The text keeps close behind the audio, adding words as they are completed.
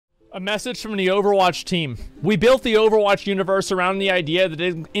A message from the Overwatch team. We built the Overwatch universe around the idea that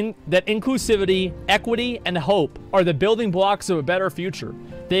inclusivity, equity, and hope are the building blocks of a better future.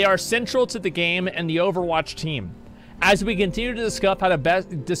 They are central to the game and the Overwatch team. As we continue to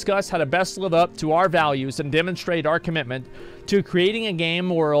discuss how to best live up to our values and demonstrate our commitment to creating a game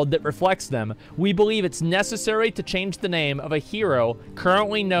world that reflects them, we believe it's necessary to change the name of a hero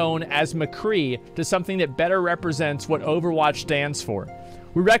currently known as McCree to something that better represents what Overwatch stands for.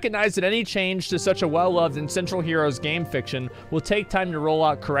 We recognize that any change to such a well-loved and central hero's game fiction will take time to roll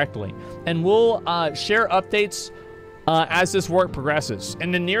out correctly, and we'll share updates as this work progresses.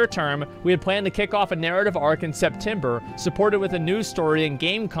 In the near term, we had planned to kick off a narrative arc in September, supported with a news story and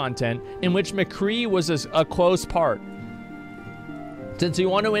game content in which McCree was a close part. Since we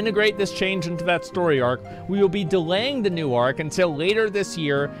want to integrate this change into that story arc, we will be delaying the new arc until later this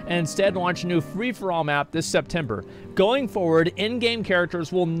year and instead launch a new free-for-all map this September. Going forward, in-game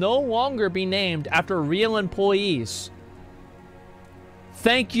characters will no longer be named after real employees.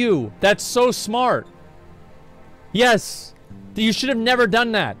 Thank you. That's so smart. Yes, you should have never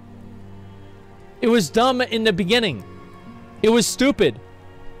done that. It was dumb in the beginning. It was stupid.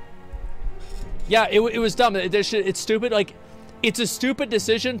 Yeah, it was dumb. It's stupid. Like, it's a stupid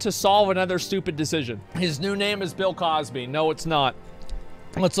decision to solve another stupid decision. His new name is Bill Cosby. No, it's not.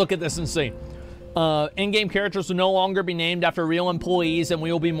 Let's look at this and see. In-game characters will no longer be named after real employees, and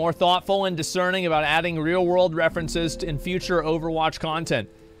we will be more thoughtful and discerning about adding real-world references in future Overwatch content.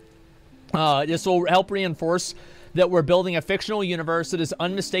 This will help reinforce that we're building a fictional universe that is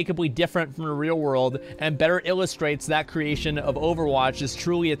unmistakably different from the real world and better illustrates that creation of Overwatch is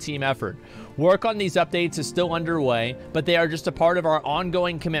truly a team effort. Work on these updates is still underway, but they are just a part of our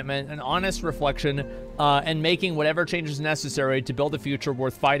ongoing commitment and honest reflection and making whatever changes necessary to build a future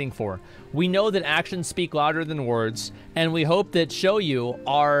worth fighting for. We know that actions speak louder than words, and we hope that show you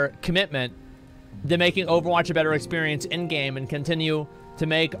our commitment to making Overwatch a better experience in-game and continue to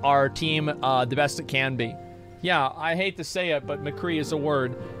make our team the best it can be. Yeah, I hate to say it, but McCree is a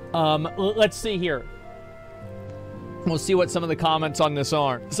word. Let's see here. We'll see what some of the comments on this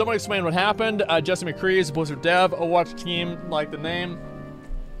are. Someone explain what happened. Jesse McCree is a Blizzard dev. Overwatch team liked the name.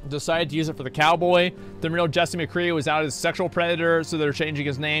 Decided to use it for the cowboy. The real Jesse McCree was out as a sexual predator, so they're changing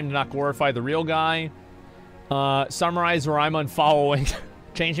his name to not glorify the real guy. Summarize where I'm unfollowing.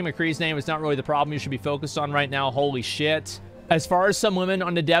 Changing McCree's name is not really the problem you should be focused on right now. Holy shit. As far as some women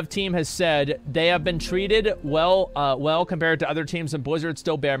on the dev team has said, they have been treated well compared to other teams in Blizzard,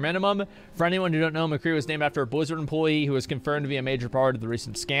 still bare minimum. For anyone who don't know, McCree was named after a Blizzard employee who was confirmed to be a major part of the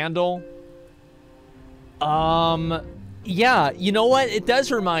recent scandal. Yeah, you know what? It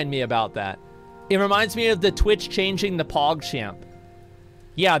does remind me about that. It reminds me of the Twitch changing the PogChamp.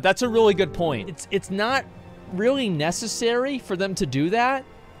 Yeah, that's a really good point. It's not really necessary for them to do that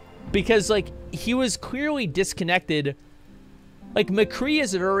because, like, he was clearly disconnected. Like, McCree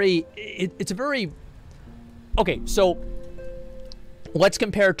is a very, it's a very, okay, so let's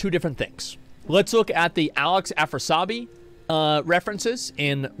compare two different things. Let's look at the Alex Afrasabi references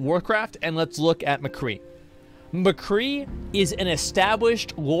in Warcraft, and let's look at McCree. McCree is an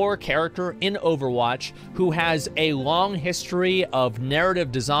established lore character in Overwatch who has a long history of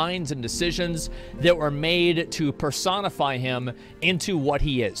narrative designs and decisions that were made to personify him into what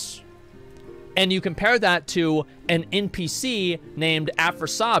he is. And you compare that to an NPC named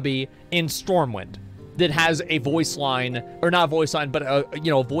Afrasabi in Stormwind that has a voice line, or not a voice line, but a,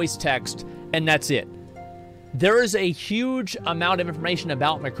 you know, voice text, and that's it. There is a huge amount of information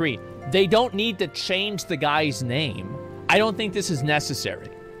about McCree. They don't need to change the guy's name. I don't think this is necessary.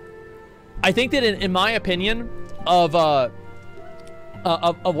 I think that in my opinion of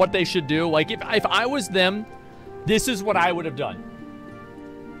what they should do, like if I was them, this is what I would have done.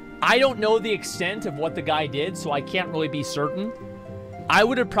 I don't know the extent of what the guy did, so I can't really be certain. I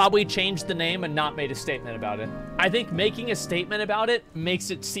would have probably changed the name and not made a statement about it. I think making a statement about it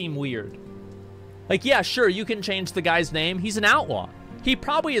makes it seem weird. Like, yeah, sure, you can change the guy's name. He's an outlaw. He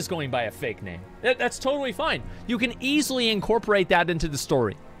probably is going by a fake name. That's totally fine. You can easily incorporate that into the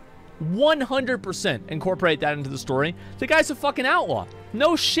story. 100% incorporate that into the story. The guy's a fucking outlaw.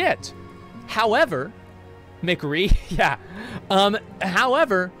 No shit. However, McCree, yeah.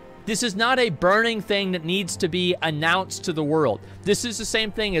 However, this is not a burning thing that needs to be announced to the world. This is the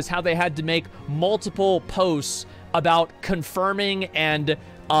same thing as how they had to make multiple posts about confirming and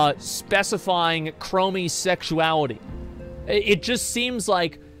specifying Chromie's sexuality. It just seems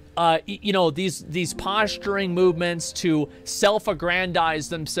like, you know, these posturing movements to self-aggrandize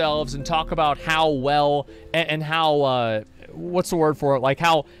themselves and talk about how well and how, what's the word for it? Like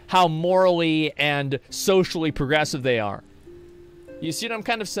how morally and socially progressive they are. You see what I'm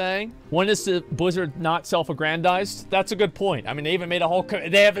kind of saying? When is the Blizzard not self-aggrandized? That's a good point. I mean, they even made a whole,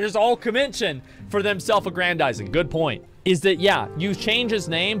 there's a whole convention for them self-aggrandizing. Good point. Is that, yeah, you change his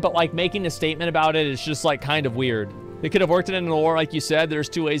name, but like making a statement about it is just like kind of weird. They could have worked it in the lore, like you said. There's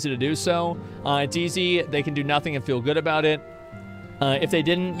too lazy to do so. It's easy. They can do nothing and feel good about it. If they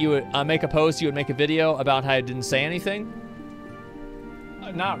didn't, you would make a post, you would make a video about how I didn't say anything.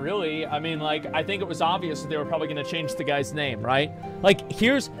 Not really. I mean, like, I think it was obvious that they were probably going to change the guy's name, right? Like,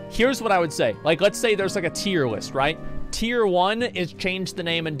 here's what I would say. Like, let's say there's like a tier list, right? Tier 1 is change the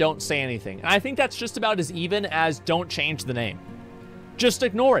name and don't say anything. And I think that's just about as even as don't change the name. Just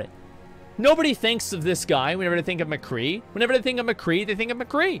ignore it. Nobody thinks of this guy whenever they think of McCree. Whenever they think of McCree, they think of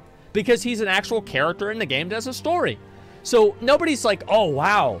McCree. Because he's an actual character in the game that has a story. So nobody's like, oh,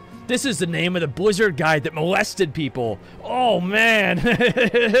 wow. This is the name of the Blizzard guy that molested people. Oh, man.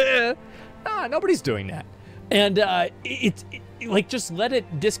 Nah, nobody's doing that. And like, just let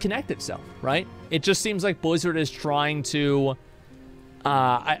it disconnect itself, right? It just seems like Blizzard is trying to,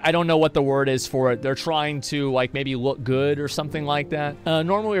 I don't know what the word is for it. They're trying to, like, maybe look good or something like that.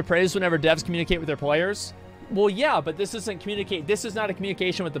 Normally we're praised whenever devs communicate with their players. Well, yeah, but this isn't communicate. This is not a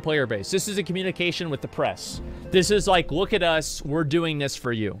communication with the player base. This is a communication with the press. This is like, look at us. We're doing this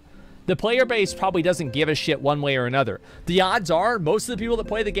for you. The player base probably doesn't give a shit one way or another. The odds are most of the people that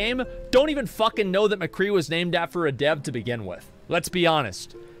play the game don't even fucking know that McCree was named after a dev to begin with. Let's be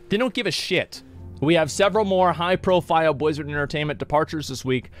honest. They don't give a shit. We have several more high-profile Blizzard Entertainment departures this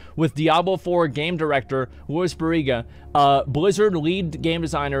week with Diablo 4 game director Luis Barriga, Blizzard lead game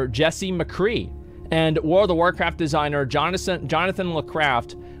designer Jesse McCree, and World of Warcraft designer Jonathan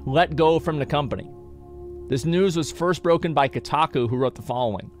LaCraft let go from the company. This news was first broken by Kotaku, who wrote the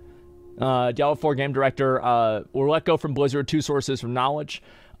following. Diablo 4 game director were let go from Blizzard, two sources from knowledge.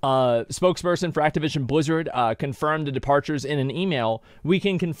 Spokesperson for Activision Blizzard confirmed the departures in an email. We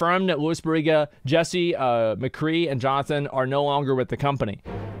can confirm that Luis Barriga, Jesse, McCree, and Jonathan are no longer with the company.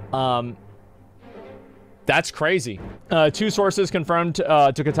 That's crazy. Two sources confirmed to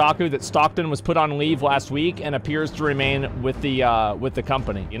Kotaku that Stockton was put on leave last week and appears to remain with the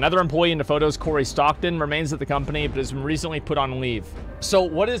company. Another employee in the photos, Corey Stockton, remains at the company but has been recently put on leave. So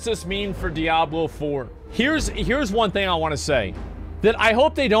what does this mean for Diablo 4? Here's one thing I want to say. That I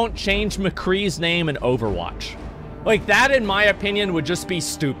hope they don't change McCree's name in Overwatch. Like, that, in my opinion, would just be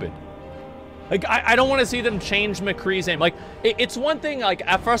stupid. Like, I don't want to see them change McCree's name. Like, it's one thing, like,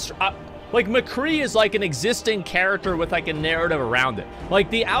 at first... like, McCree is, like, an existing character with, like, a narrative around it.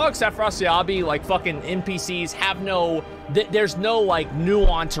 Like, the Alex Afrasiabi, like, fucking NPCs have no... there's no, like,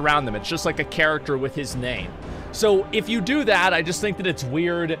 nuance around them. It's just, like, a character with his name. So, if you do that, I just think that it's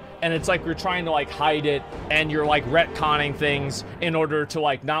weird, and it's like you're trying to, like, hide it, and you're, like, retconning things in order to,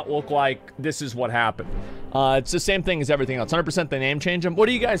 like, not look like this is what happened. It's the same thing as everything else. 100% they name change him. What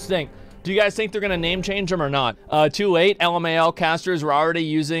do you guys think? Do you guys think they're going to name change him or not? Too late. LMAO casters were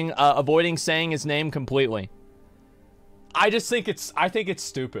already avoiding saying his name completely. I think it's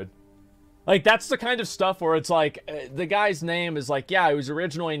stupid. Like, that's the kind of stuff where it's like, the guy's name is like, yeah, he was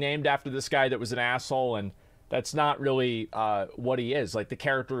originally named after this guy that was an asshole, and that's not really what he is. Like, the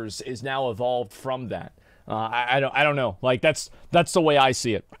character is now evolved from that. I don't know. Like, that's the way I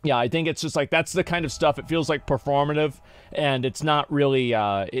see it. Yeah, I think it's just like, that's the kind of stuff. It feels like performative, and it's not really,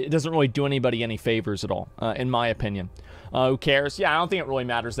 it doesn't really do anybody any favors at all, in my opinion. Who cares? Yeah, I don't think it really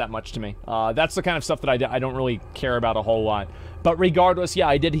matters that much to me. That's the kind of stuff that I don't really care about a whole lot. But regardless, yeah,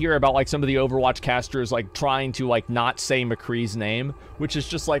 I did hear about, like, some of the Overwatch casters, like, trying to, like, not say McCree's name, which is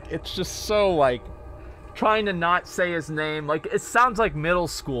just, like, it's just so, like, trying to not say his name. Like, it sounds like middle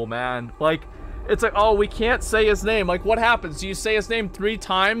school, man. Like, it's like, oh, we can't say his name. Like, what happens? Do you say his name 3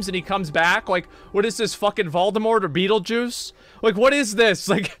 times and he comes back? Like, what is this, fucking Voldemort or Beetlejuice? Like, what is this?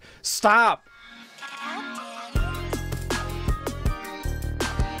 Like, stop.